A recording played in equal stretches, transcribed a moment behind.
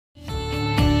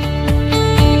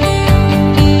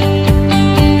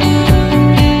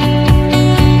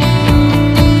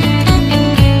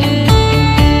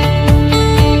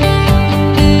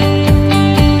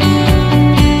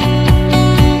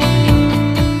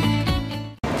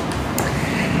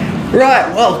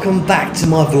Right, welcome back to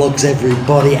my vlogs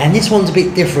everybody, and this one's a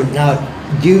bit different. Now,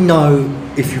 you know,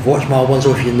 if you've watched my old ones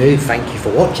or if you're new, thank you for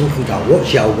watching. You can go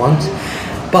watch the old ones.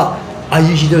 But I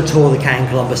usually do a tour of the Cay in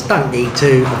Columbus, don't need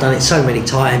to, I've done it so many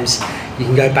times. You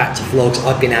can go back to vlogs.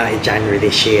 I've been out in January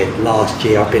this year, last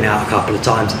year I've been out a couple of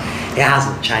times. It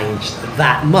hasn't changed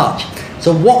that much.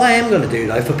 So what I am going to do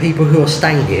though, for people who are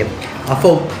staying here, I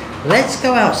thought, let's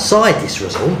go outside this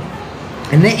resort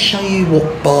and let's show you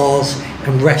what bars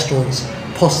and restaurants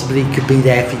possibly could be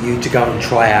there for you to go and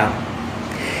try out.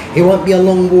 It won't be a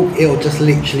long walk, it'll just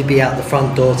literally be out the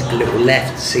front door, take a little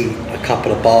left, see a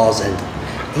couple of bars and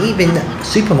even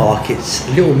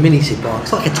supermarkets, little mini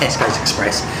supermarkets like a Tesco's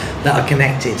Express that are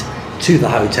connected to the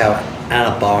hotel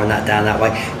and a bar and that down that way.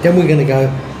 Then we're going to go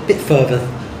a bit further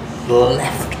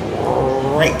left,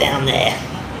 right down there,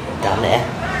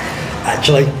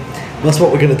 actually. That's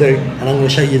what we're going to do, and I'm going to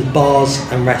show you the bars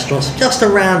and restaurants just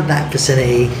around that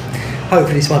vicinity.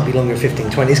 Hopefully this won't be longer than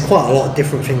 15-20. There's quite a lot of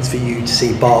different things for you to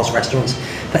see, bars, restaurants.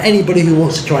 For anybody who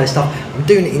wants to try this stuff, I'm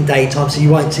doing it in daytime so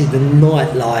you won't see the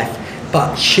nightlife,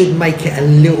 but should make it a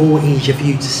little easier for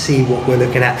you to see what we're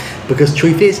looking at. Because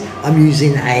truth is, I'm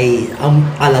using I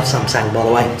love Samsung by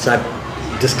the way, so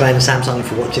disclaimer Samsung if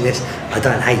you're watching this, I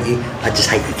don't hate you, I just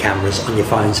hate your cameras on your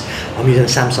phones. I'm using a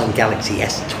Samsung Galaxy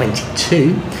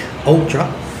S22 Ultra,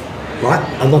 right?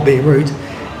 I'm not being rude.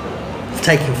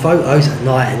 Taking photos at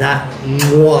night and that,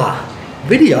 mwah.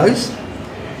 Videos,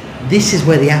 this is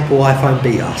where the Apple iPhone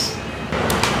beat us.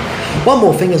 One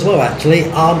more thing as well actually,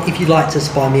 if you'd like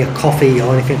to buy me a coffee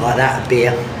or anything like that, a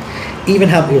beer, even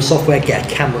help me with software, get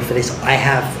a camera for this, I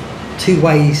have two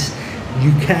ways.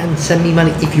 You can send me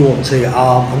money if you want to.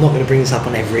 I'm not going to bring this up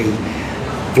on every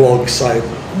vlog, so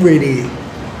really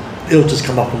it'll just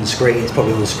come up on the screen. It's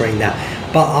probably on the screen now.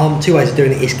 But two ways of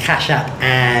doing it is Cash App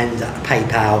and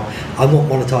PayPal. I'm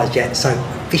not monetized yet, so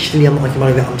officially I'm not making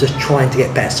money with it. I'm just trying to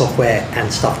get better software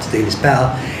and stuff to do this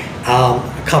better.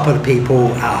 A couple of people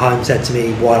at home said to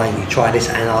me, why don't you try this?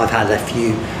 And I've had a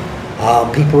few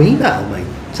people email me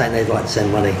saying they'd like to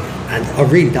send money, and I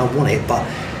really don't want it, but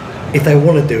if they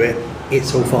want to do it,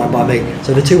 it's all fine by me.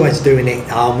 So the two ways of doing it,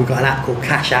 we've got an app called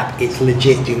Cash App. It's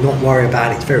legit, do not worry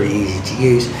about it, it's very easy to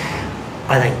use.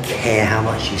 I don't care how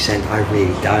much you send, I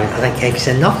really don't. I don't care if you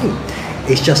send nothing.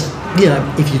 It's just, you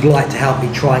know, if you'd like to help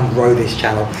me try and grow this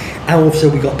channel. And also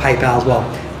we got PayPal as well.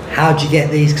 How do you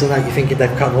get these? Because I know you're thinking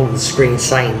they've come on the screen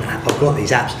saying I've got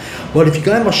these apps. Well, if you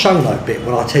go in my show note bit,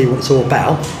 when I tell you what it's all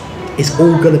about, it's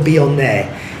all going to be on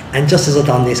there. And just as I've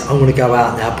done this, I'm going to go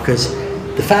out now because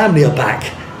the family are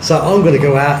back. So I'm going to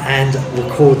go out and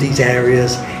record these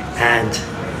areas and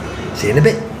see you in a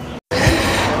bit.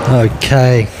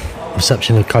 Okay.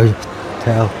 Reception of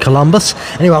Hotel Columbus.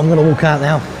 Anyway, I'm going to walk out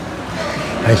now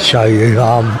and show you.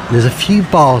 There's a few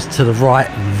bars to the right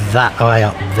that way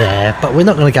up there, but we're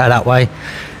not going to go that way.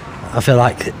 I feel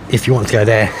like if you want to go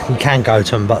there, you can go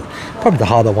to them, but probably the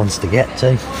harder ones to get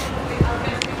to.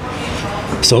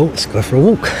 So let's go for a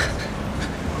walk.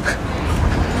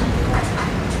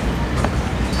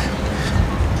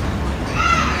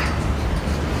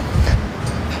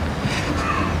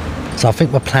 So I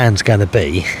think my plan's going to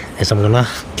be is I'm going to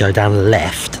go down the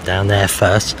left, down there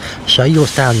first, show you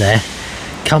what's down there,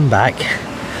 come back,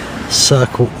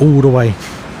 circle all the way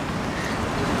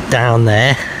down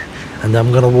there, and then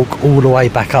I'm going to walk all the way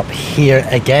back up here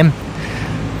again,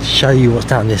 show you what's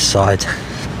down this side.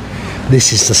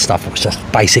 This is the stuff that's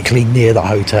just basically near the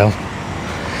hotel,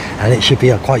 and it should be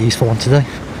a quite useful one to do.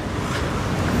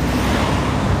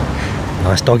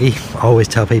 Nice doggy. I always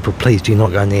tell people, please do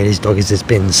not go near these doggies. There's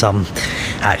been some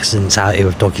accidents out here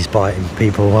with doggies biting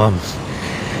people,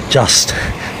 just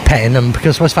petting them,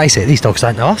 because let's face it, these dogs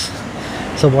don't know us,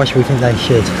 so why should we think they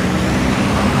should?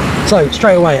 So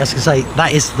straight away, as I say,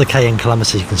 that is the Cay in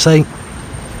Columbus. As you can see,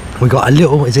 we got a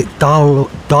little, is it dial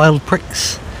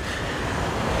pricks,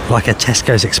 like a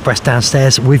Tesco's Express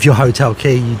downstairs. With your hotel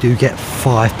key you do get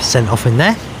 5% off in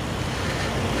there.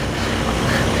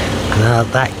 Now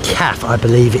that cafe, I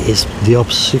believe it is the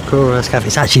Obscura cafe.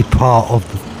 It's actually part of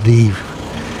the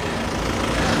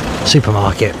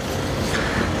supermarket.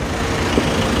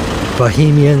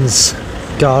 Bohemian's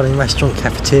Garden Restaurant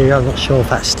Cafeteria. I'm not sure if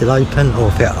that's still open or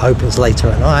if it opens later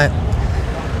at night.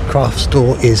 Craft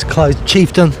store is closed.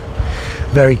 Chieftain,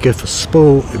 very good for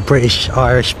sport. British,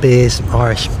 Irish beers,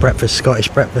 Irish breakfast, Scottish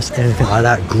breakfast, anything like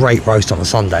that. Great roast on a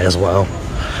Sunday as well.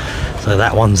 So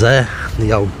that one's there,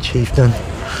 the old Chieftain.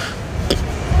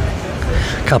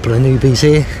 Couple of newbies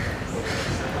here.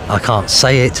 I can't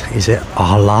say it. Is it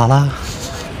Alala?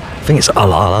 I think it's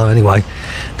Alala anyway.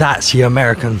 That's your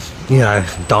American, you know,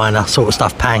 diner sort of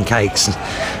stuff, pancakes.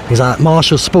 Things like that.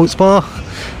 Marshall's Sports Bar.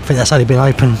 I think that's only been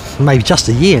open maybe just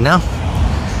a year now.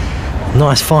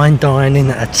 Nice fine dining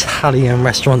Italian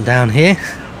restaurant down here.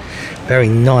 Very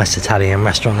nice Italian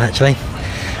restaurant actually.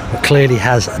 It clearly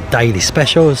has daily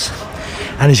specials.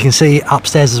 And as you can see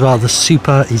upstairs as well, the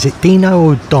super, is it Dino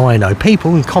or Dino?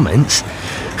 People in comments,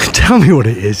 tell me what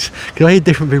it is, because I hear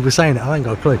different people saying it, I ain't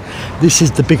got a clue. This is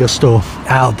the bigger store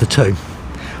out of the two,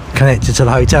 connected to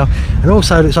the hotel. And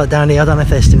also it looks like down here, I don't know if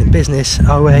they're still in business,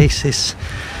 Oasis,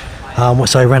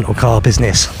 what's a rental car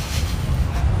business.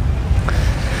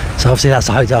 So obviously that's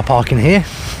the hotel parking here.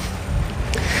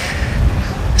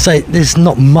 So there's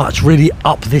not much really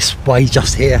up this way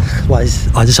just here.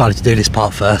 I decided to do this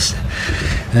part first,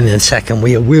 and then second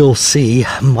we will see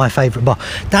my favourite bar.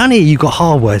 Down here you've got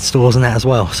hardware stores and that as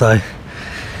well, so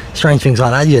strange things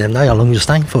like that, you don't know how long you're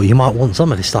staying for. You might want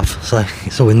some of this stuff, so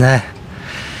it's all in there.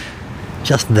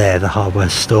 Just there, the hardware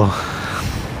store.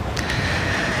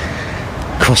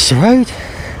 Across the road,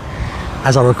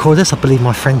 as I record this, I believe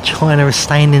my friend China is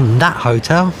staying in that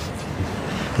hotel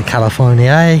in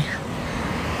California.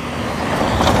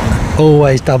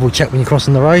 Always double check when you're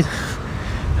crossing the road.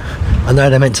 I know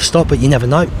they're meant to stop, but you never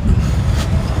know.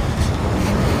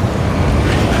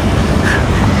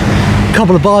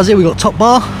 Couple of bars here. We got Top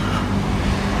Bar.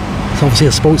 It's obviously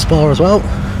a sports bar as well.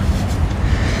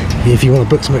 If you want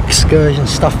to book some excursion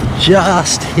stuff,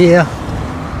 just here.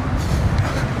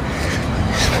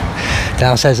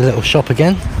 Downstairs a little shop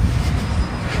again.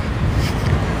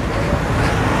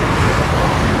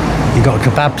 You got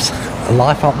kebabs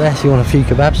life up there, so you want a few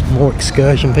kebabs, more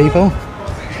excursion people.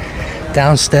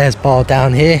 Downstairs bar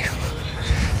down here,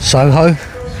 Soho.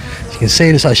 As you can see,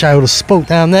 there's like show all the sport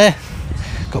down there.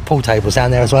 Got pool tables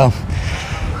down there as well.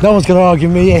 No one's going to argue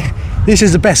with me here. This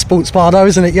is the best sports bar though,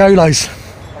 isn't it, YOLO's?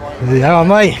 Yeah,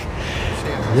 mate.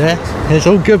 Yeah, it's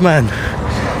all good, man.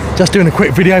 Just doing a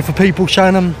quick video for people,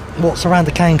 showing them what's around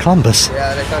the Cay in Columbus.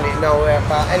 Yeah, they don't even know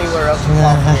about anywhere else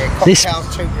apart from here. Cocktails,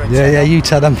 £2. Yeah, you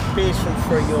tell them. Beers from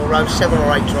 €3, 7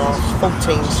 or 8 drafts,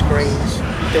 14 screens.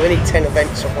 Do any 10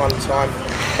 events at one time.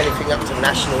 Anything up to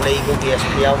National League or the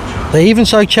SPL. They even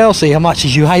show Chelsea how much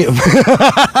as you hate them.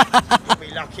 You'll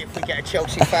be lucky if we get a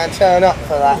Chelsea fan turn up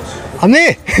for that. I'm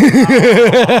here.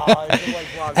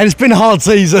 And it's been a hard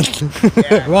season.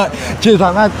 Yeah, right, cheers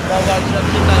mate, man.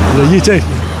 No, you too.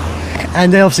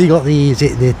 And then obviously you got the, is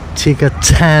it the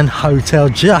Tigatan Hotel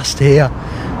just here.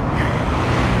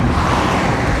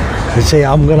 You see,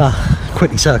 I'm gonna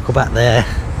quickly circle back there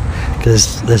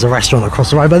because there's a restaurant across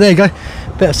the road, but there you go,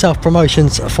 bit of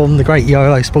self-promotions from the great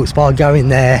YOLO Sports Bar. Go in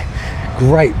there,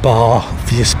 great bar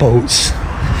for your sports.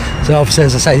 So obviously,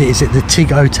 as I say, is it the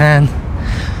Tigatan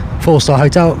 4-star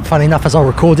hotel. Funny enough, as I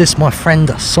record this, my friend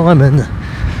Simon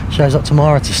shows up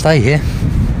tomorrow to stay here.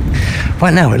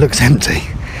 Right now it looks empty.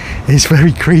 It's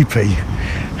very creepy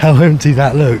how empty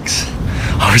that looks.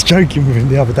 I was joking with him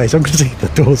the other day, so I'm going to see the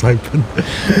doors open,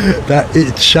 that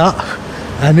it's shut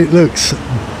and it looks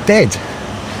dead.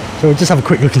 So we'll just have a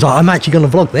quick look inside. I'm actually going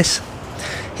to vlog this.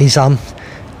 He's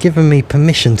given me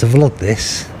permission to vlog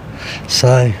this,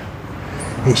 so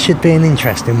it should be an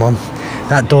interesting one.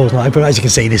 That door's not open. As you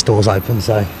can see, this door's open,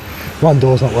 so one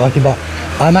door's not working, but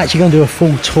I'm actually going to do a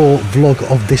full tour vlog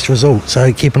of this resort,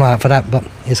 so keep an eye out for that. But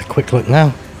here's a quick look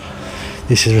now.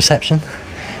 This is reception.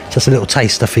 Just a little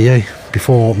taster for you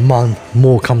before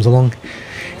more comes along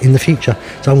in the future.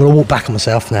 So I'm going to walk back on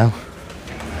myself now.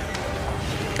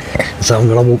 So I'm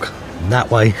going to walk that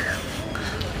way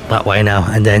now,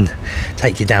 and then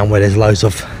take you down where there's loads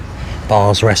of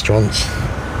bars, restaurants.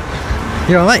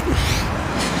 You all right?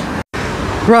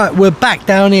 Right, we're back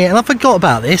down here, and I forgot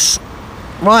about this.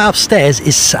 Right upstairs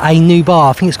is a new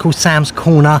bar. I think it's called Sam's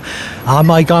Corner. I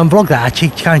might go and vlog that actually.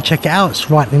 Go and check it out.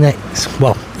 It's right next,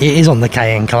 well, it is on the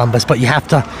Cay in Columbus, but you have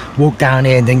to walk down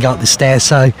here and then go up the stairs.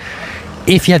 So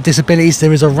if you have disabilities,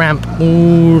 there is a ramp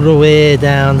all the way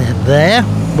down there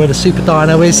where the Super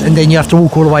Dino is, and then you have to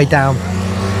walk all the way down.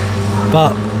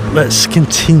 But let's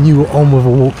continue on with a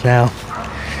walk now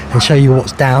and show you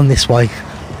what's down this way.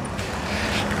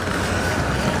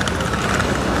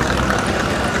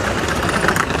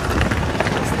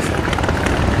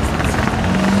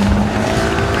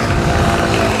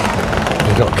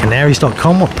 Got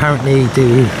canaries.com, apparently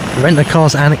do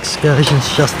rent-a-cars and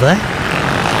excursions just there.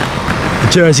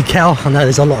 The Jersey Cow, I know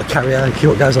there's a lot of karaoke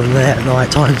what goes on there at night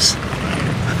times.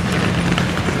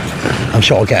 I'm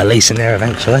sure I'll get a lease in there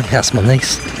eventually. That's my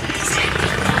niece.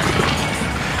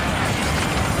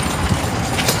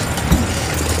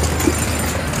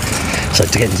 So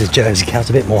to get into Jersey Cow,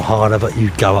 it's a bit more harder, but you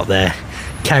go up there.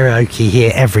 Karaoke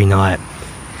here every night.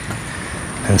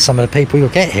 and some of the people you'll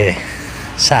get here.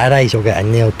 Saturdays you'll get a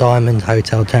Neil Diamond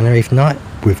Hotel Tenerife night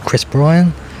with Chris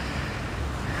Bryan.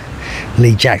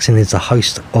 Lee Jackson is the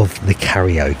host of the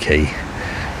karaoke,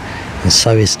 and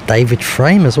so is David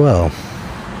Frame as well.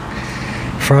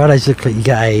 Fridays look like you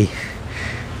get a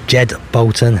Jed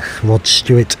Bolton, Rod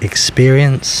Stewart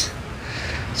experience.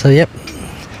 So yep,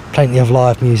 plenty of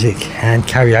live music and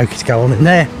karaoke to go on in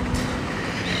there.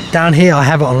 Down here I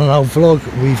have it on an old vlog.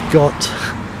 We've got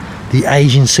the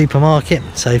Asian supermarket,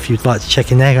 so if you'd like to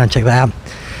check in there, go and check that out.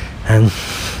 And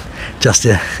just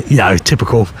a, you know,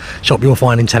 typical shop you'll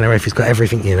find in Tenerife. It's got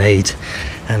everything you need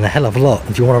and a hell of a lot.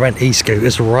 If you want to rent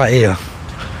e-scooters, right here.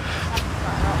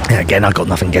 Yeah, again, I've got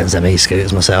nothing against them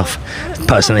e-scooters myself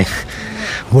personally.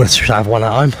 I would have one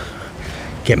at home,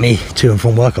 get me to and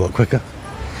from work a lot quicker.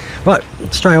 Right,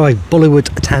 straight away, Bollywood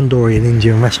Tandoori and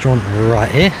Indian restaurant right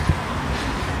here.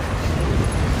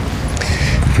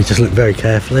 If we just look very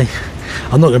carefully,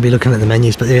 I'm not going to be looking at the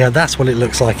menus, but yeah, that's what it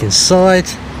looks like inside.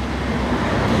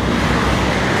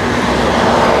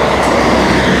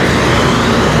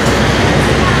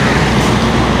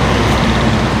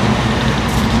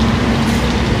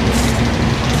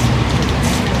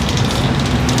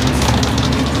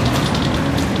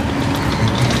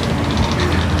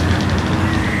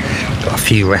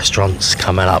 Few restaurants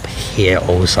coming up here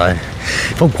also.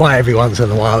 If I'm quiet every once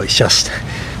in a while, it's just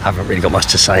I haven't really got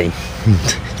much to say.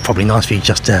 It's probably nice for you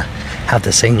just to have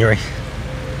the scenery.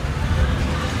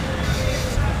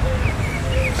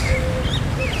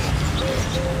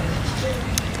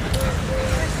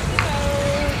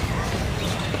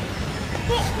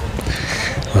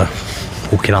 Well,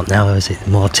 walking up now, is it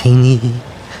Martini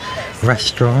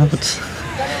restaurant?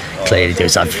 Clearly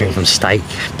there's everything from steak,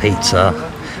 pizza,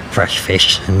 fresh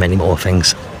fish and many more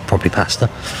things, probably pasta.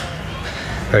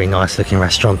 Very nice looking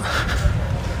restaurant.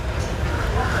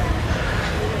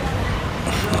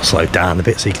 I'll slow down a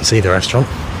bit so you can see the restaurant.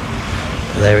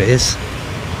 There it is.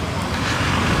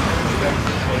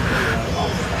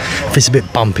 If it's a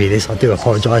bit bumpy this, I do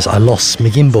apologise. I lost my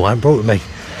gimbal, I haven't brought it with me.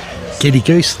 Giddy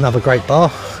Goose, another great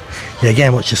bar. Yeah,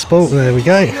 again, watch your sport, there we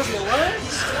go.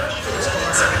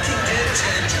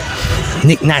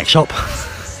 Knick-knack shop.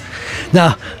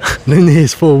 Now, New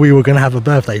Year's 4 we were going to have a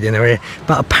birthday dinner here,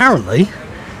 but apparently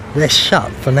they're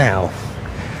shut for now.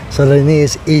 So New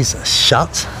Year's is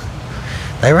shut.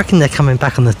 They reckon they're coming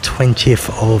back on the 20th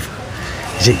of,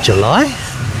 is it July?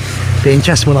 Be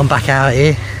interesting when I'm back out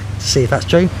here to see if that's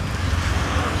true.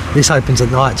 This opens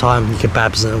at night time, you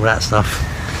kebabs and all that stuff.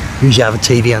 Usually have a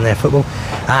TV on their football.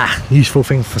 Useful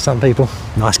thing for some people.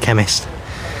 Nice chemist.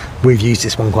 We've used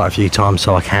this one quite a few times,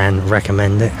 so I can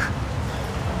recommend it.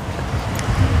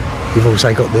 You've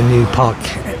also got the new park,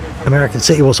 American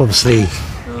City, was obviously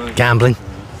gambling.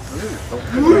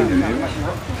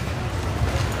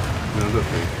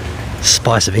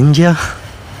 Spice of India,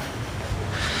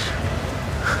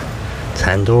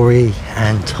 Tandoori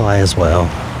and Thai as well.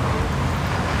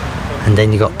 And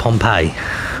then you got Pompeii,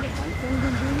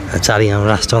 Italian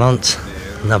restaurant,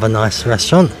 another nice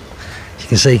restaurant. As you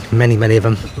can see, many of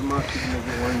them.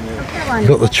 You've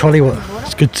got the trolley,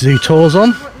 it's good to do tours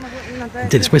on.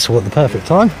 Did its whistle at the perfect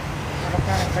time.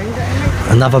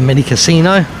 Another mini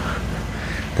casino.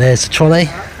 There's the trolley.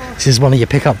 This is one of your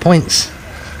pickup points,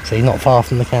 so you're not far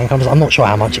from the can companies. I'm not sure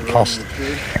how much it cost.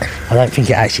 I don't think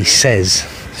it actually says.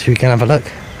 So we can have a look.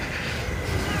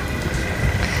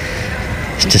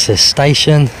 It just says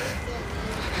station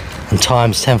and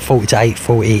times 10:40 to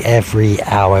 8:40 every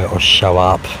hour or show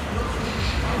up.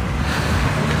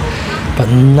 But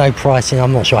no pricing.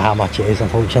 I'm not sure how much it is,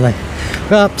 unfortunately.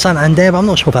 Well, Santander, but I'm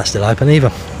not sure if that's still open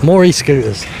either. More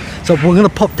e-scooters. So we're going to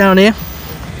pop down here.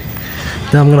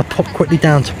 Then I'm going to pop quickly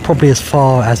down to probably as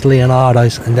far as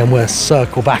Leonardo's, and then we'll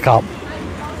circle back up.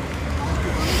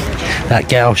 That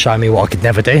girl showed me what I could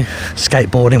never do,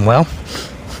 skateboarding well.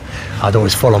 I'd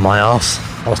always fall on my arse.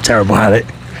 I was terrible at it.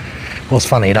 It was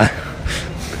funny though.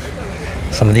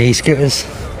 Some of the e-scooters.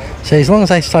 So as long as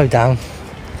they slow down,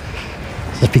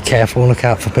 just be careful and look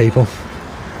out for people.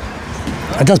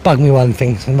 It does bug me one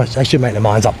thing, they should make their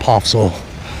minds up paths or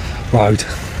road.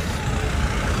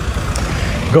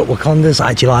 Got Wakandas,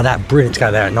 I actually like that, brilliant to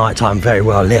go there at night time, very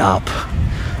well lit up,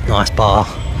 nice bar.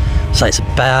 So it's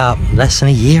about less than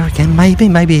a year again, maybe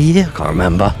a year, I can't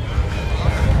remember.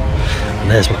 And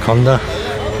there's Wakanda.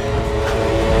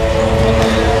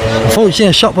 Unfortunately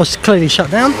the shop was clearly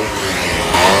shut down.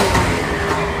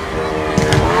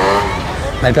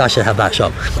 Maybe I should have that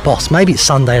shop. Boss, maybe it's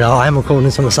Sunday though. I am recording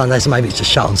this on a Sunday, so maybe it's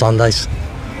just shut on Sundays.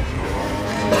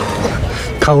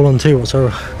 Colon too, what's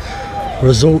a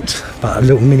resort, but a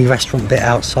little mini restaurant bit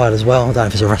outside as well. I don't know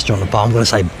if it's a restaurant or bar, I'm going to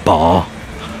say bar.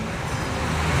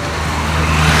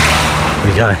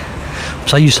 we go. I'm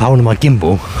so used to holding my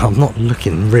gimbal, I'm not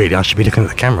looking really, I should be looking at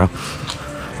the camera.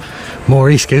 More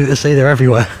e-scooters, see, they're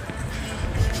everywhere.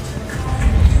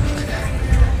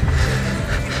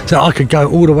 So I could go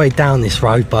all the way down this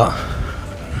road, but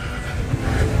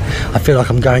I feel like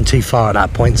I'm going too far at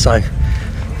that point, so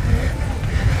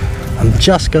I'm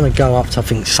just going to go up to, I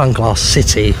think, Sunglass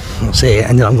City, that's it,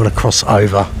 and then I'm going to cross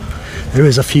over. There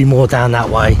is a few more down that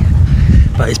way,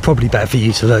 but it's probably better for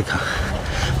you to look.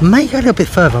 I may go a little bit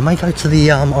further, I may go to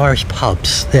the Irish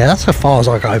pubs. Yeah, that's as far as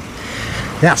I go.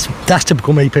 That's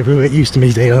typical me, people who get used to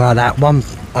me dealing like that.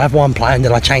 I have one plan,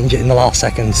 then I change it in the last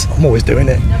seconds. I'm always doing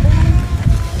it.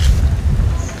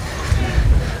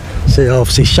 So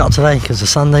obviously shut today because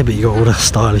it's Sunday, but you got all the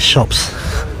stylish shops.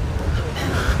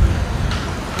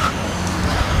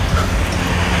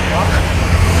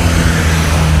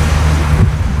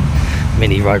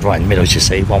 Mini road right in the middle, as you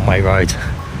see, one-way road.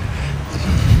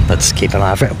 Let's keep an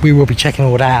eye on it. We will be checking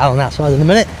all that out on that side in a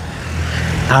minute.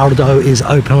 Aldo is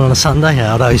open on a Sunday.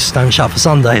 Aldo's don't shut for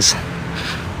Sundays.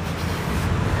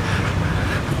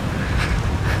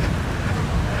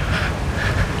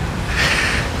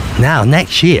 Now,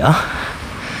 next year,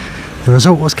 the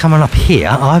resort was coming up here.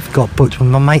 I've got booked with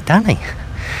my mate Danny.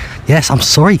 Yes, I'm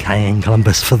sorry, Cayenne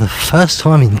Columbus. For the first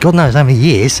time in God knows how many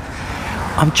years,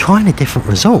 I'm trying a different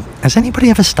resort. Has anybody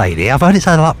ever stayed here? I've heard it's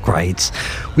had upgrades.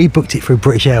 We booked it through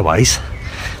British Airways.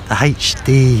 The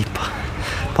HD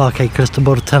Parque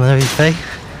Cristobal de Tenerife.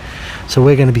 So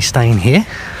we're going to be staying here.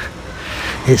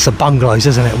 It's a bungalows,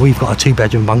 isn't it? We've got a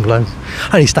 2-bedroom bungalow.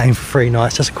 Only staying for 3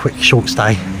 nights, just a quick short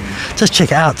stay. Just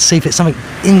check it out to see if it's something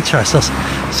interesting.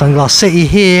 Sunglass City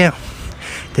here.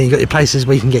 Then you've got your places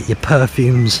where you can get your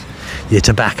perfumes, your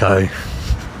tobacco.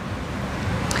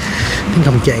 I think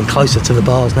I'm getting closer to the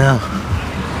bars now.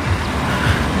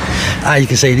 You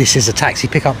can see this is a taxi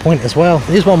pickup point as well.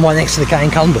 There's one right next to the Cayenne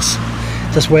Columbus.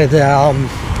 Just where the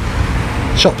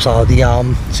shops are, the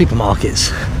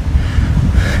supermarkets.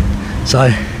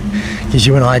 So, gives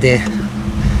you an idea.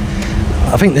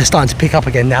 I think they're starting to pick up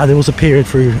again now. There was a period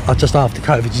through just after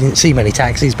COVID you didn't see many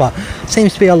taxis, but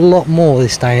seems to be a lot more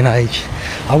this day and age.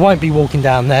 I won't be walking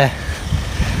down there.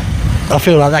 I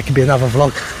feel like that could be another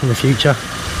vlog in the future.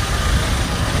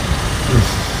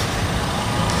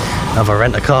 Another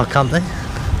rent-a-car company.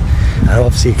 And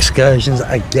obviously excursions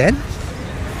again.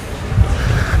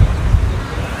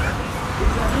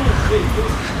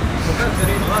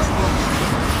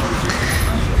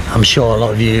 I'm sure a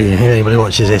lot of you, anybody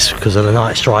watches this because of the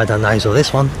night strider knows all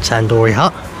this one, Tandoori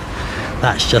Hut.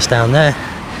 That's just down there.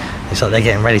 Looks like they're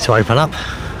getting ready to open up.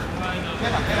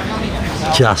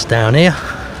 Just down here.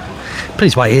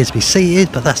 Please wait here to be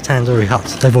seated, but that's Tandoori Hut.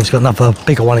 They've also got another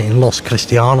bigger one in Los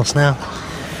Cristianos now.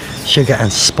 Sugar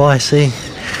and spicy.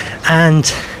 And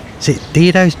is it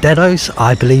Dedos?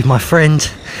 I believe my friend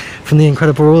from the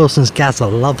Incredible Wilsons, Gazza,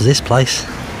 loves this place.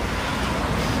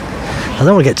 I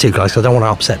don't want to get too close because I don't want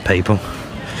to upset people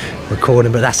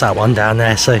recording, but that's that one down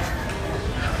there, so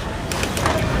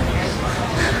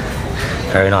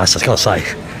very nice. I've got to say,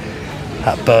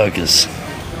 that burgers,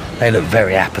 they look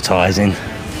very appetizing.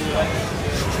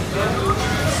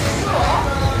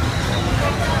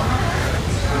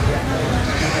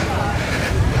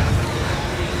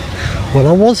 Well,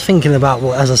 I was thinking about,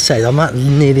 well, as I said, I'm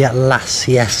nearly at Las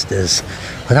Siestas.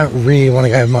 I don't really want to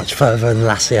go much further than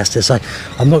Las Siestas, so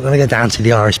I'm not going to go down to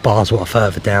the Irish bars or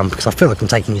further down because I feel like I'm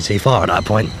taking you too far at that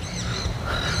point.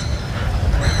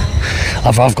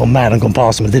 I've gone mad and gone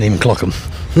past them and didn't even clock them.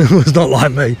 It's not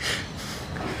like me.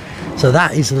 So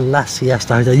that is the La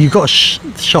Siesta Hotel. You've got a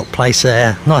shop place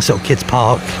there, nice little kids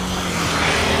park.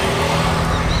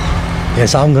 Yeah,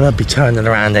 so I'm going to be turning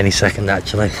around any second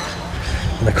actually.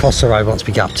 I'm going to cross the road once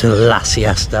we get up to La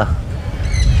Siesta.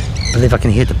 I believe I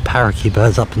can hear the parakeet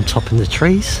birds up on top in the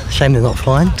trees. Shame they're not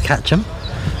flying to catch them.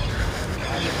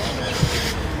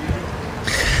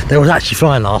 They were actually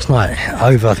flying last night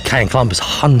over Cayenne Columbus,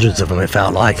 hundreds of them it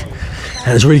felt like. And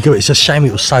it was really good. It's just a shame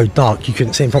it was so dark you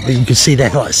couldn't see them properly. You could see their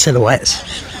like silhouettes.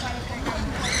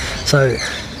 So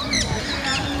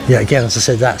yeah, again, as I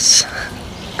said, that's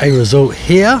a resort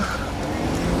here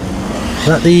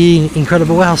that the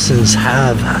Incredible Wilsons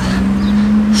have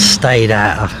stayed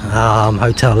at,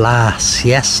 Hotel La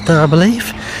Siesta, I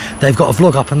believe. They've got a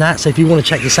vlog up on that, so if you want to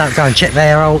check this out, go and check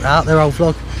their old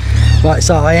vlog. Right,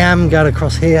 so I am going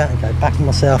across here and go back on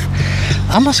myself.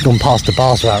 I must have gone past the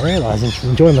bars without realising,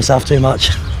 enjoying myself too much.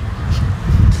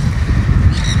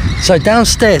 So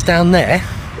downstairs, down there,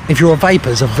 if you're a vaper,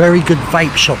 there's a very good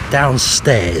vape shop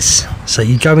downstairs. So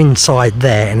you go inside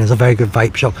there and there's a very good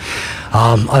vape shop.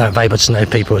 I don't vape, I just know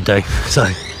people that do.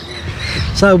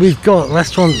 So we've got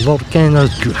restaurant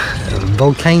volcanoes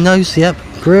volcanoes, yep,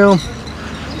 grill. It's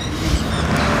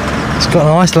got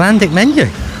an Icelandic menu.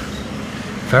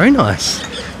 Very nice.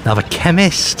 Another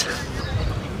chemist.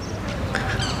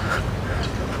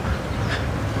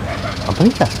 I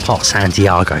believe that's part of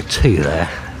Santiago too there,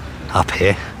 up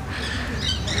here.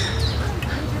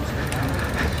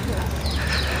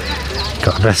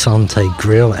 Got Restaurante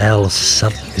Grill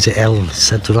is it El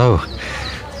Cedro?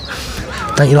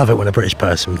 Don't you love it when a British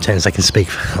person pretends they can speak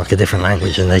like a different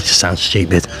language and they just sound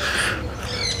stupid?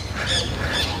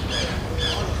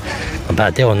 A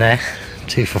bad deal on there,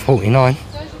 2 for 49.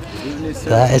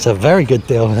 That is a very good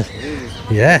deal.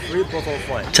 Yeah.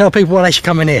 Tell people why they should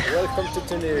come in here. Welcome to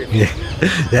Tenerife. Yeah.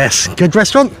 Yes, good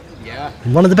restaurant. Yeah.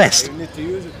 One of the best. You need to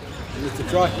use it. You need to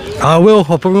try. I will.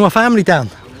 I'll bring my family down.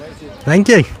 Thank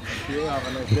you.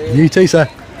 You too, sir.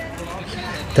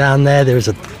 Down there is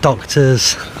a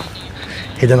doctor's.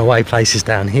 Hidden away places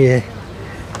down here.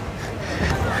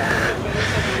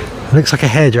 Looks like a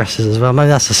hairdresser's as well. Maybe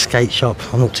that's a skate shop.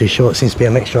 I'm not too sure. It seems to be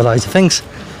a mixture of loads of things.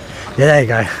 Yeah, there you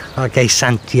go. Okay,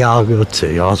 Santiago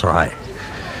too. I was right.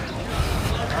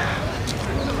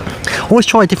 Always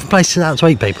try different places out to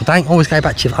eat, people. Don't always go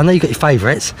back to your... I know you've got your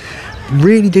favourites.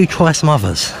 Really do try some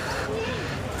others.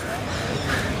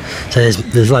 So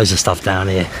there's loads of stuff down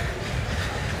here.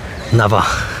 Another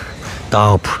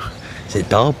dal... Is it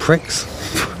dal pricks?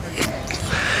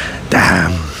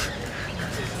 Damn.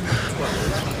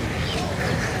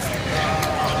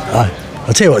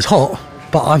 I'll tell you what, it's hot,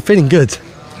 but I'm feeling good.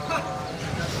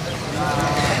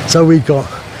 So we've got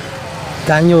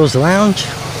Daniel's Lounge.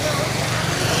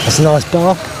 That's a nice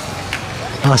bar.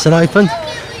 Nice and open.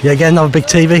 Yeah, again, another big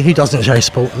TV. Who doesn't show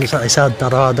sport? Looks like they sell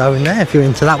Dorado in there if you're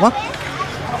into that one.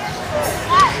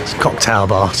 It's a cocktail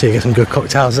bar, so you get some good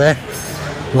cocktails there.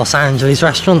 Los Angeles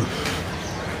restaurant.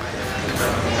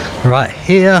 Right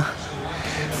here.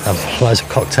 Loads of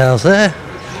cocktails there.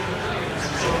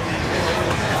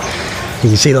 You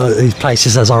can see like, these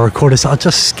places as I record this, I'm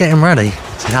just getting ready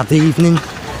to have the evening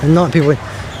and night. People, you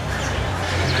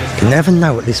can never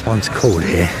know what this one's called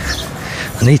here.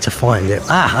 I need to find it.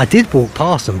 Ah, I did walk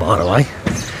past them, by the way,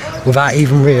 without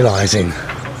even realising.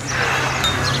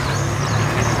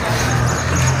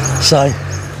 So,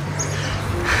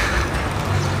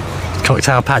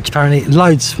 cocktail patch apparently.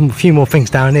 Loads, a few more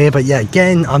things down here, but yeah,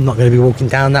 again, I'm not going to be walking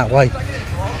down that way.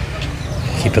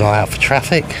 Keep an eye out for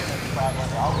traffic.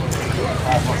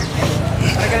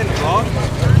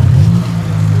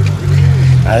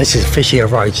 This is fishier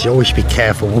road, so you always should be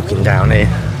careful walking down here.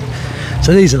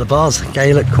 So these are the bars,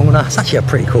 Gaelic Corner. It's actually a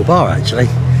pretty cool bar actually.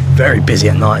 Very busy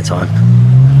at night time.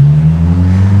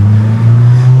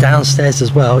 Downstairs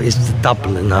as well is the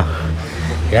Dublin though.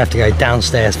 You have to go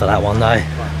downstairs for that one though,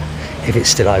 if it's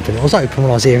still open. It was open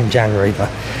when I was here in January,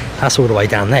 but that's all the way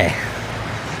down there.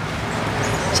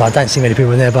 So I don't see many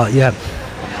people in there, but yeah,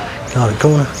 Gaelic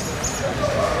Corner.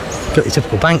 Got your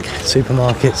typical bank,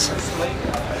 supermarkets.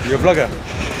 You're a vlogger?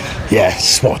 Yeah,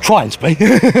 it's what I'm trying to be.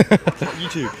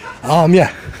 YouTube? Yeah.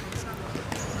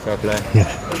 Fair play. Yeah.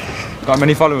 Got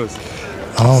many followers?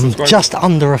 Just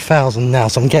under 1,000 now,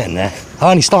 so I'm getting there. I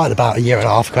only started about a year and a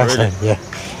half ago, really? so yeah.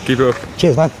 Keep it up.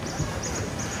 Cheers, man.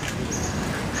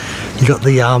 You got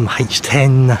the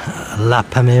H10 La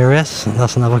Palmeiras, and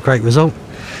that's another great result.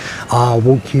 I'll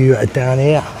walk you down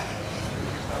here.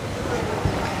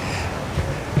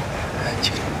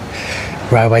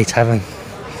 Railway Tavern.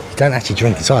 You don't actually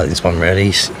drink inside this one really,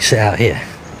 you sit out here.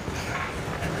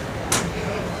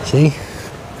 See?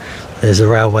 There's a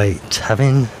Railway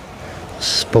Tavern.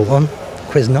 Spot on.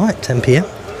 Quiz night, 10 PM.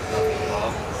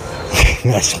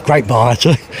 That's a great bar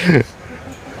actually.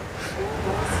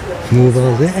 More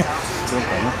bars there.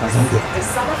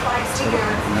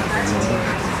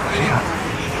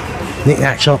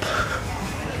 Knick-knack shop.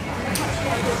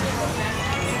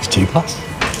 It's £2.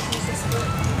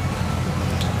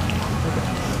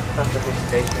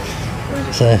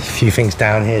 So a few things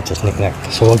down here, just knick-knack.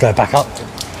 So we'll go back up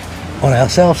on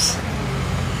ourselves.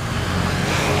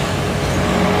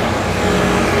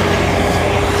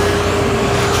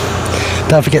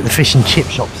 Don't forget the fish and chip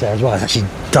shops there as well. It actually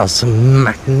does some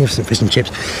magnificent fish and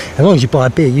chips. As long as you buy a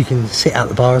beer, you can sit out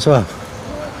the bar as well.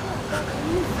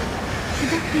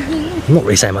 I'm not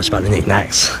really saying much about the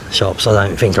knick-knacks shops. I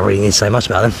don't think I really need to say much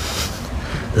about them.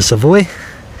 The Savoy,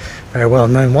 very well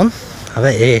known one. I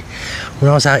bet here,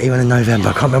 when I was out here in November,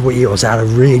 I can't remember what year it was, I had a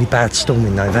really bad storm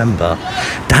in November.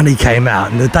 Danny came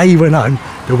out, and the day he went home,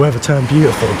 the weather turned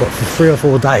beautiful, but for 3 or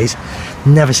 4 days,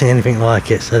 never seen anything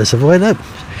like it. So the Savoy, look,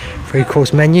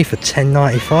 3-course menu for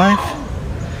 $10.95.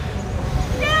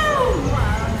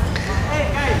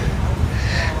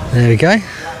 There we go.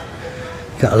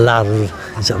 Got a lot of,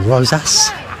 is it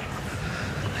Rosas?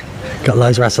 Got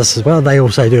loads of restaurants as well. They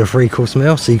also do a 3-course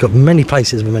meal, so you've got many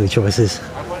places with many choices.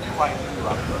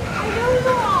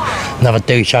 Another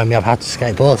dude showing me how to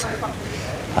skateboard.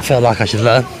 I feel like I should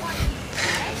learn.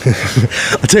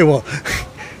 I tell you what,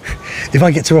 if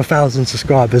I get to 1,000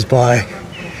 subscribers by,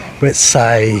 let's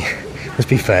say, let's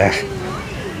be fair,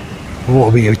 what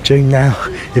are we, June now?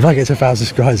 If I get to 1,000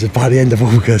 subscribers by the end of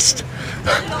August,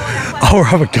 I'll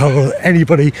have a go on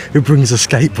anybody who brings a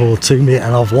skateboard to me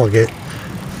and I'll vlog it.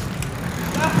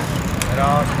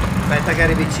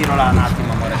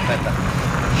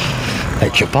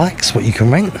 Electric bikes, what you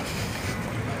can rent.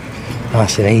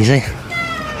 Nice and easy.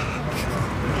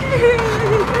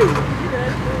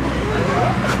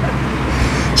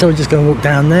 So we're just going to walk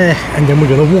down there and then we're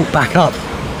going to walk back up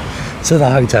to the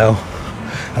hotel.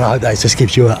 And I hope that just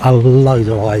gives you a load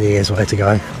of ideas where to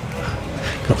go.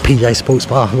 Got PJ Sports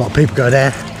Bar, a lot of people go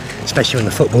there, especially when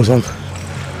the football's on.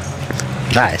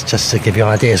 That is just to give you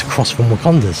ideas across from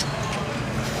Wakanda's.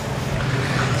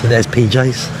 So there's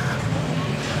PJ's.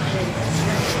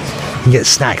 You can get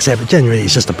snacks there, but generally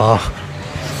it's just a bar.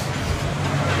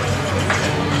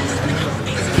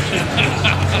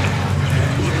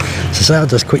 So I'll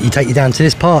just quickly take you down to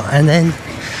this part and then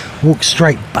walk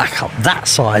straight back up that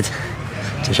side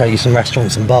to show you some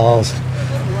restaurants and bars.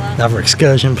 Another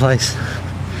excursion place.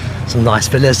 Some nice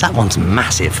villas. That one's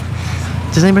massive.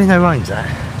 Does anybody know who owns that?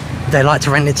 Would they like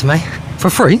to rent it to me? For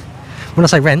free? When I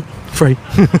say rent, free.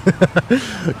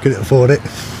 Couldn't afford it.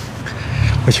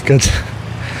 Wish I could.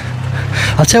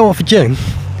 I'll tell you what, for June,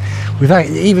 we've had,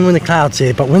 even when the clouds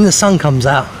here, but when the sun comes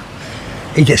out,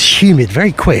 it gets humid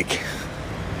very quick.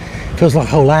 Feels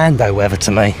like Orlando weather to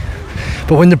me.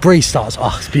 But when the breeze starts,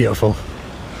 oh, it's beautiful.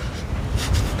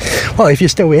 Well, if you're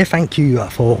still here, thank you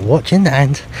for watching,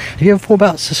 and have you ever thought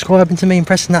about subscribing to me and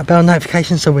pressing that bell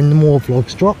notification so when the more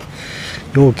vlogs drop,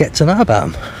 you'll get to know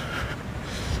about them.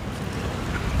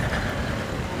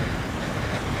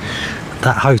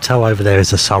 That hotel over there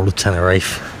is the Soul of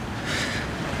Tenerife.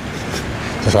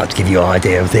 Just like to give you an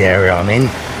idea of the area I'm in.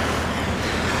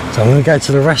 So I'm going to go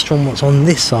to the restaurant what's on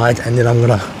this side, and then I'm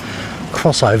going to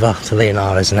cross over to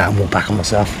Leonardo's and that and walk back on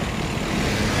myself.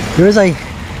 There is a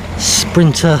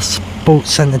Sprinter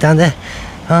Sports Centre down there.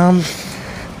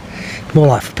 More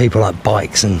like for people like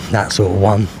bikes and that sort of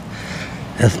one.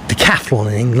 Decathlon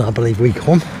in England, I believe we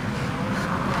call them.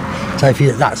 So if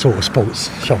you're at that sort of sports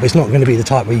shop, it's not going to be the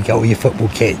type where you get all your football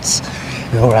kits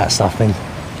and all that stuff in.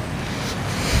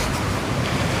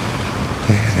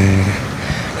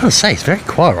 I've got to say, it's very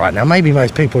quiet right now. Maybe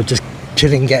most people are just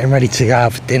chilling, getting ready to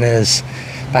have dinners,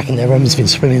 back in their rooms, been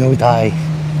swimming all day.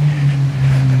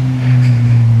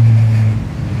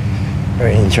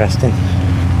 Very interesting.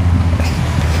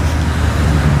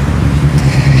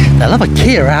 They love a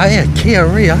Kia out here, Kia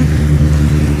Rio.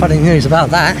 Funny news about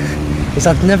that is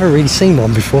I've never really seen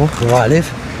one before where I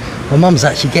live. My mum's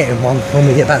actually getting one when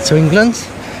we get back to England.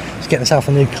 She's getting herself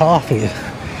a new car, I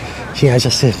think, you know,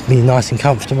 just to be nice and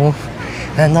comfortable.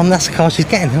 And that's the car she's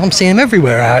getting. I'm seeing them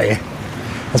everywhere out here.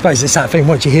 I suppose it's that thing,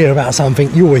 once you hear about something,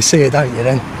 you always see it, don't you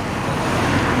then?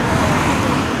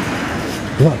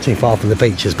 Not too far from the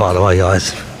beaches, by the way,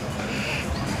 guys.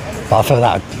 But I feel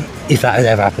that if that had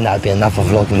ever happened, that would be another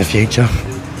vlog in the future.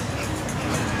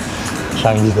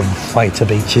 Showing you the way to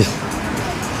beaches.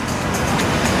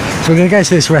 So we're going to go to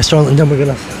this restaurant and then we're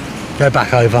going to go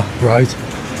back over the road.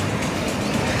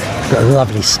 Got a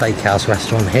lovely steakhouse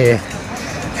restaurant here.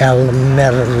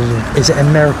 Is it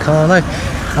Americano?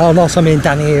 Oh, last time me and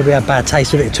Danny here, we had bad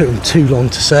taste with it. It took them too long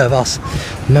to serve us.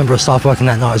 A member of staff working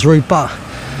that night was rude, but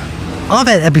I've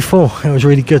had it there before. It was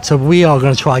really good, so we are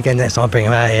going to try again next time I bring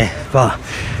them out here. But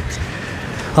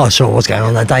I'm not sure what's going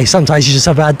on that day. Sometimes you just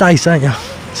have bad days, don't you?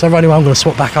 So anyway, I'm going to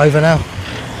swap back over now.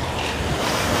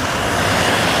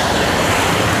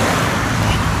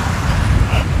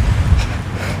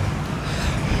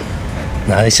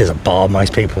 Now this is a bar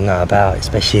most people know about,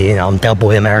 especially, you know, on Del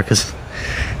Boy Americas.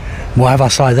 Why have I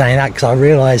started saying that? Because I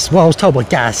realised, well, I was told by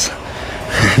Gaz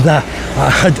that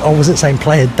I wasn't saying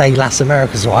Playa De Las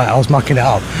Americas, right? I was mucking it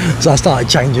up. So I started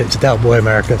changing it to Del Boy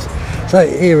Americas. So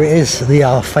here it is,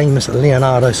 the famous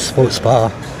Leonardo Sports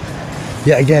Bar.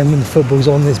 Yet again, when the football's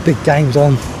on, there's big games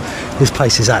on, this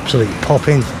place is absolutely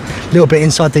popping. A little bit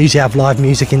inside, they usually have live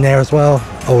music in there as well,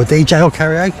 or a DJ or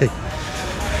karaoke.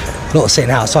 A lot of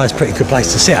sitting outside, it's a pretty good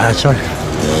place to sit actually.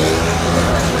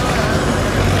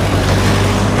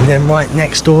 And then right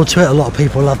next door to it, a lot of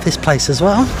people love this place as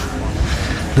well,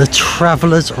 the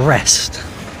Traveller's Rest.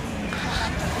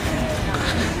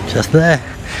 Just there.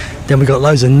 Then we've got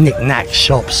loads of knick-knack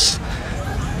shops,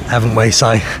 haven't we? So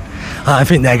I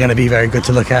think they're going to be very good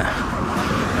to look at.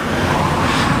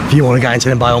 if you want to go into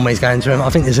them, by all means go into them. I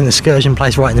think there's an excursion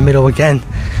place right in the middle again.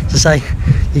 To say,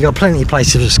 you got plenty of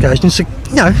places for excursions. So,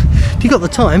 you know, if you've got the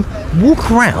time, walk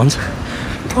around,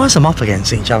 price them up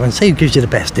against each other and see who gives you the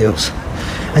best deals.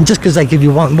 And just because they give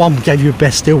you one gave you a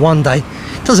best deal one day,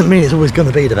 doesn't mean it's always going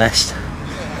to be the best.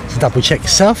 So double check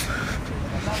yourself.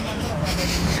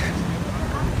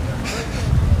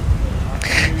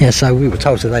 Yeah, so we were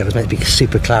told today it was meant to be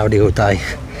super cloudy all day,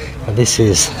 and this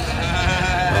is,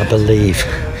 I believe,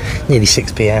 nearly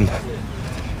 6 p.m.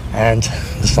 and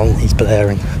the sun is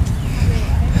blaring.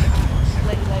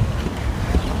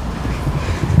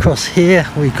 Across here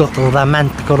we've got the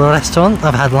Romantico restaurant.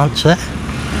 I've had lunch there.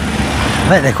 I've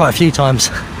been there quite a few times.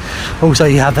 Also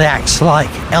you have the acts like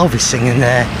Elvis singing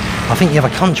there. I think you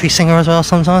have a country singer as well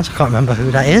sometimes. I can't remember who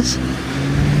that is.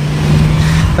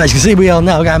 But as you can see, we are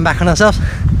now going back on ourselves.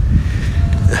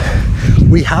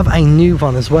 We have a new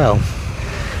one as well.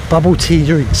 Bubble tea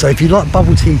drink. So if you like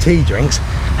bubble tea drinks,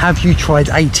 have you tried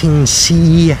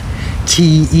 18CTEA?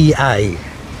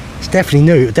 It's definitely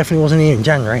new. It definitely wasn't here in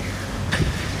January.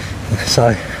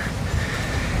 So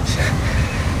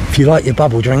if you like your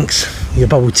bubble drinks, your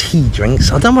bubble tea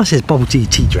drinks, I don't know why it says bubble tea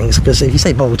drinks, because if you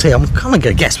say bubble tea, I'm kind of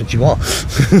going to guess what you are.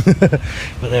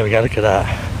 But there we go, look at that.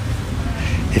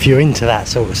 If you're into that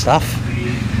sort of stuff,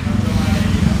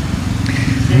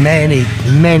 many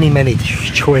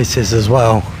choices as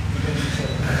well.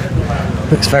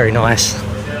 Looks very nice.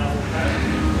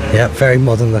 Yeah, very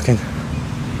modern looking.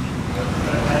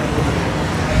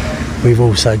 We've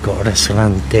also got a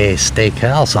restaurant de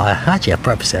steakhouse. I actually have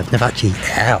breakfast there. I've never actually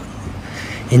eaten out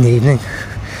in the evening.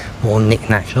 More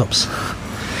knick-knack shops.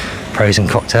 Pros and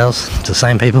cocktails to the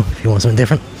same people if you want something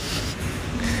different.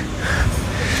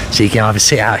 So you can either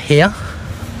sit out here,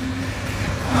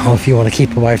 or if you want to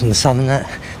keep away from the sun and that,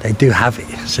 they do have it.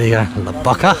 So you go, La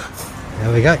Boca.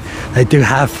 There we go. They do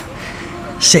have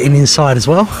sitting inside as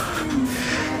well.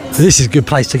 So this is a good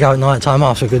place to go at night time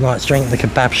after a good night's drink. The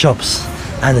kebab shops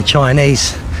and the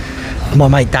Chinese. My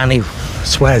mate Danny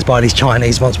swears by these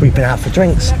Chinese once we've been out for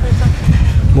drinks.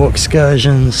 More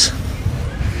excursions.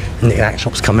 Knick-knack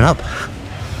shops coming up.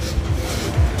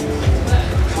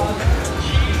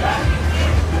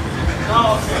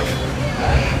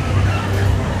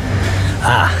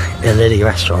 The Lily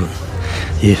restaurant.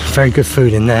 Yeah, very good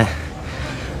food in there.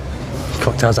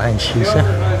 Cocktails and shisha.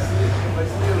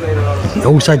 You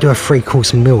also do a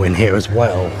 3-course meal in here as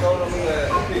well.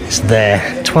 It's there,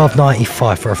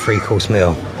 $12.95 for a 3-course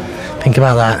meal. Think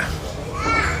about that.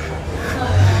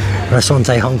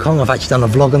 Restaurante Hong Kong. I've actually done a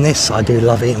vlog on this. I do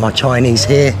love eating my Chinese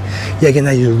here. Yeah, again,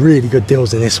 they do really good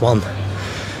deals in this one.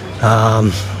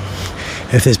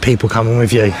 If there's people coming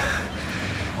with you.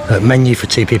 Menu for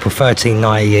 2 people,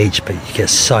 $13.90 each, but you get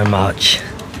so much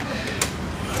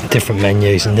different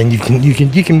menus, and then you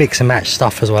can mix and match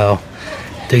stuff as well.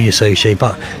 Do your sushi,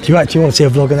 but if you actually want to see a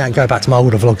vlog on that, go back to my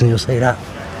older vlogs and you'll see that.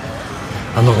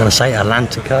 I'm not going to say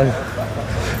Atlantico,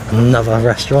 another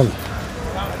restaurant.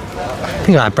 I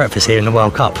think I had breakfast here in the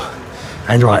World Cup,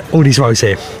 and right, all these rows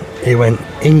here. It went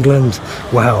England,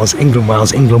 Wales, England,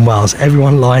 Wales, England, Wales.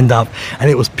 Everyone lined up, and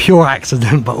it was pure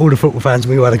accident. But all the football fans,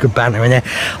 we all had a good banter in there.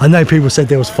 I know people said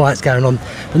there was fights going on,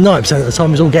 but 90% of the time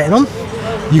it was all getting on.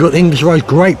 You got the English Road,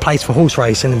 great place for horse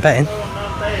racing and betting.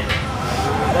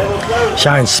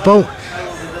 Showing sport.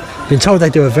 Been told they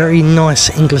do a very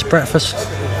nice English breakfast.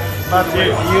 But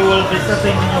you will be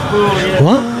sitting in your pool. Yes.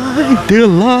 Why,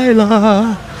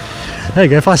 Delilah? There you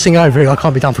go, if I sing over it, I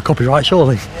can't be done for copyright,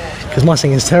 surely, because my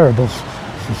singing's terrible.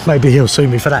 Maybe he'll sue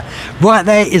me for that. Right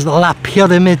there is the La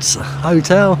Pyramids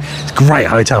Hotel. It's a great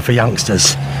hotel for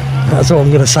youngsters. That's all I'm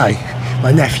going to say.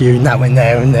 My nephew and that went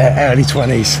there in their early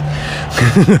 20s.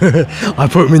 I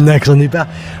put him in there because I knew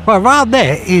better. Right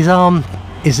there is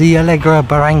the Allegra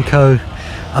Barranco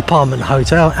apartment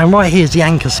hotel, and right here is the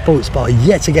Anchor Sports Bar.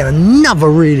 Yet again, another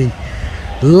really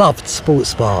loved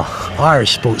sports bar,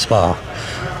 Irish sports bar.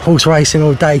 Horse racing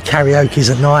all day, karaoke's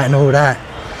at night and all that.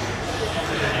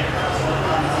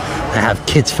 They have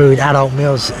kids food, adult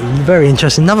meals, very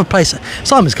interesting. Another place,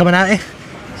 Simon's coming out here,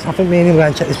 so I think me and him will go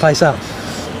and check this place out.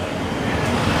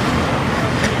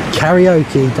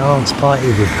 Karaoke dance party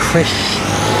with Chris.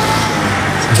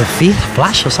 The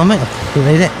Flash or something, you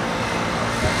need it.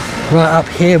 Right up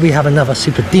here we have another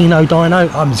Super Dino Dino,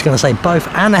 I'm just going to say both,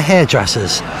 and the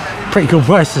hairdressers. Pretty good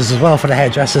prices as well for the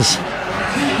hairdressers.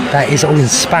 That is all in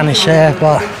Spanish hair,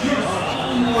 but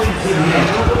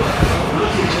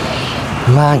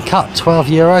man cut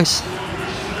 €12,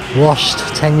 washed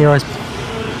 €10.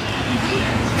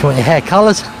 If you want your hair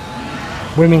coloured,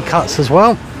 women cuts as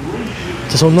well.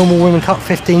 Just all normal women cut,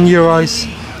 €15.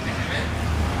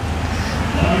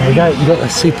 There we go, you've got the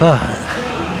Super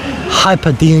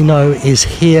Hyperdino is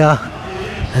here,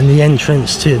 and the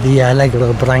entrance to the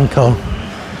Alegre Branco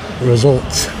resort.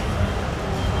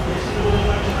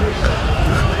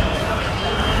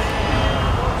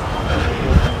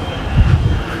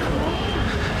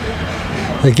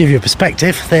 To give you a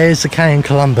perspective, there's the Cay in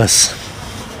Columbus.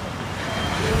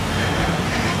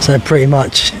 So pretty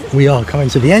much we are coming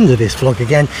to the end of this vlog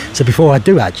again. So before I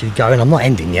do actually go, and I'm not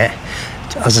ending yet,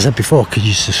 as I said before, could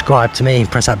you subscribe to me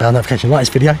and press that bell notification, like this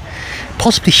video,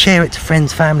 possibly share it to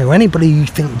friends, family, or anybody you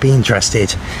think would be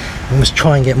interested. We must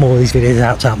try and get more of these videos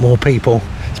out to more people,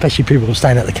 especially people who are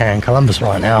staying at the Cay in Columbus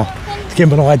right now, to give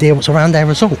them an idea what's around their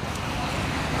resort.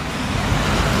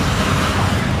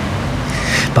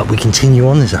 But we continue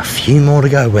on, there's a few more to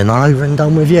go, we're not over and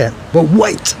done with yet. But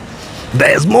wait,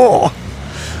 there's more!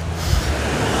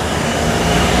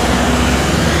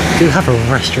 We do have a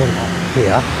restaurant up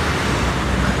here.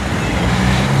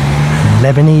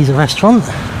 Lebanese restaurant.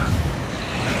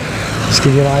 Just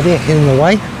give you an idea, in the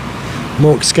way.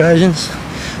 More excursions.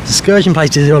 The excursion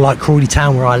places are like Crawley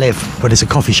Town where I live, but there's a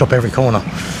coffee shop every corner.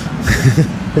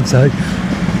 So,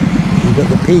 you've got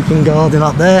the Pekin Garden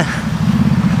up there.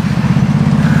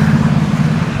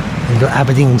 You've got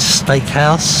Aberdeen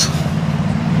Steakhouse.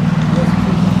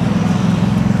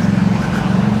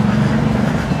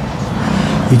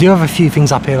 You do have a few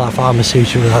things up here like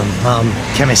pharmaceutical,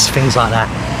 chemists, things like that.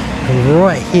 And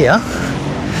right here,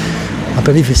 I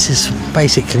believe this is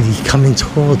basically coming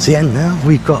towards the end now.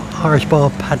 We've got Irish Bar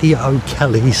Paddy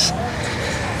O'Kelly's.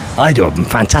 I do a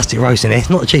fantastic roast in here.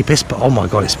 Not the cheapest, but oh my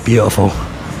god, it's beautiful.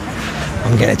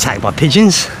 I'm getting attacked by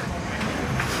pigeons.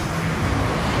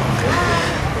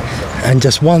 And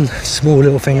just one small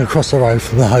little thing across the road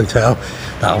from the hotel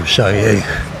that I'll show you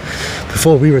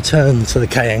before we return to the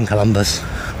Cay in Columbus,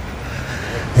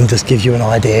 and just give you an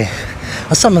idea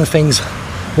of some of the things,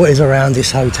 what is around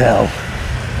this hotel.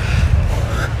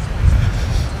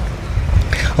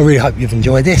 I really hope you've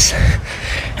enjoyed this,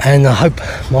 and I hope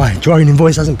my droning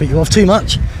voice hasn't put you off too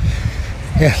much.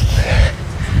 Yeah.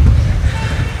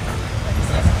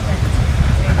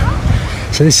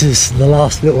 So this is the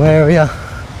last little area.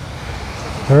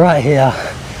 Right here,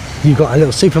 you've got a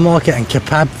little supermarket and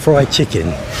kebab fried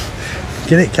chicken.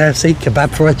 Get it? KFC,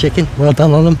 kebab fried chicken. Well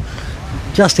done on them.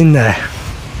 Just in there.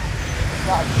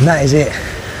 And that is it.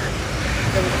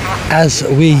 As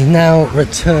we now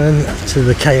return to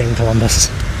the Cay in Columbus.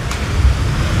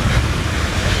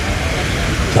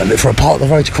 So look for a part of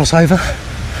the road to cross over.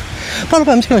 By the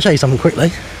way, I'm just going to show you something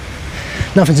quickly.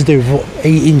 Nothing to do with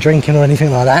eating, drinking or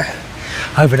anything like that.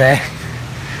 Over there,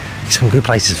 some good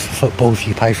places for football if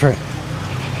you pay for it.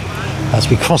 As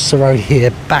we cross the road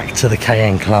here back to the Cay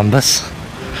in Columbus.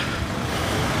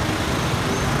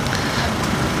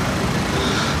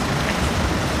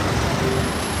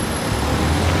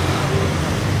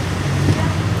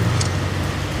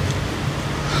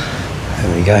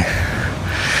 There we go.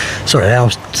 Sorry, I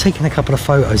was taking a couple of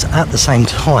photos at the same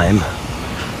time.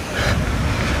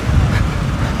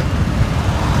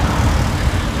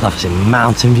 Lovely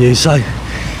mountain view. So,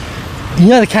 you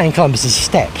know the Cay in Columbus is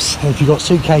steps, and if you've got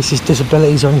suitcases,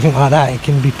 disabilities or anything like that, it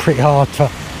can be pretty hard for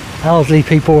elderly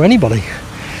people or anybody.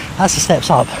 That's the steps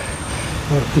up.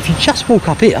 Well, if you just walk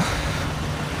up here,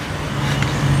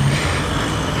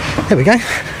 there we go.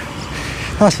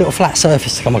 Nice little flat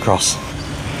surface to come across.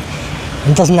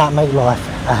 And doesn't that make life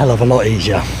a hell of a lot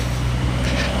easier?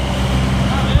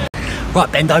 Right,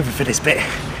 bend over for this bit.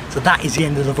 So that is the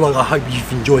end of the vlog. I hope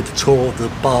you've enjoyed the tour of the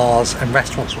bars and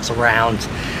restaurants, what's around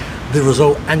the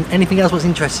resort, and anything else what's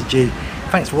interested you.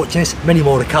 Thanks for watching this, many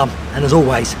more to come, and as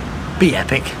always, be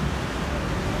epic.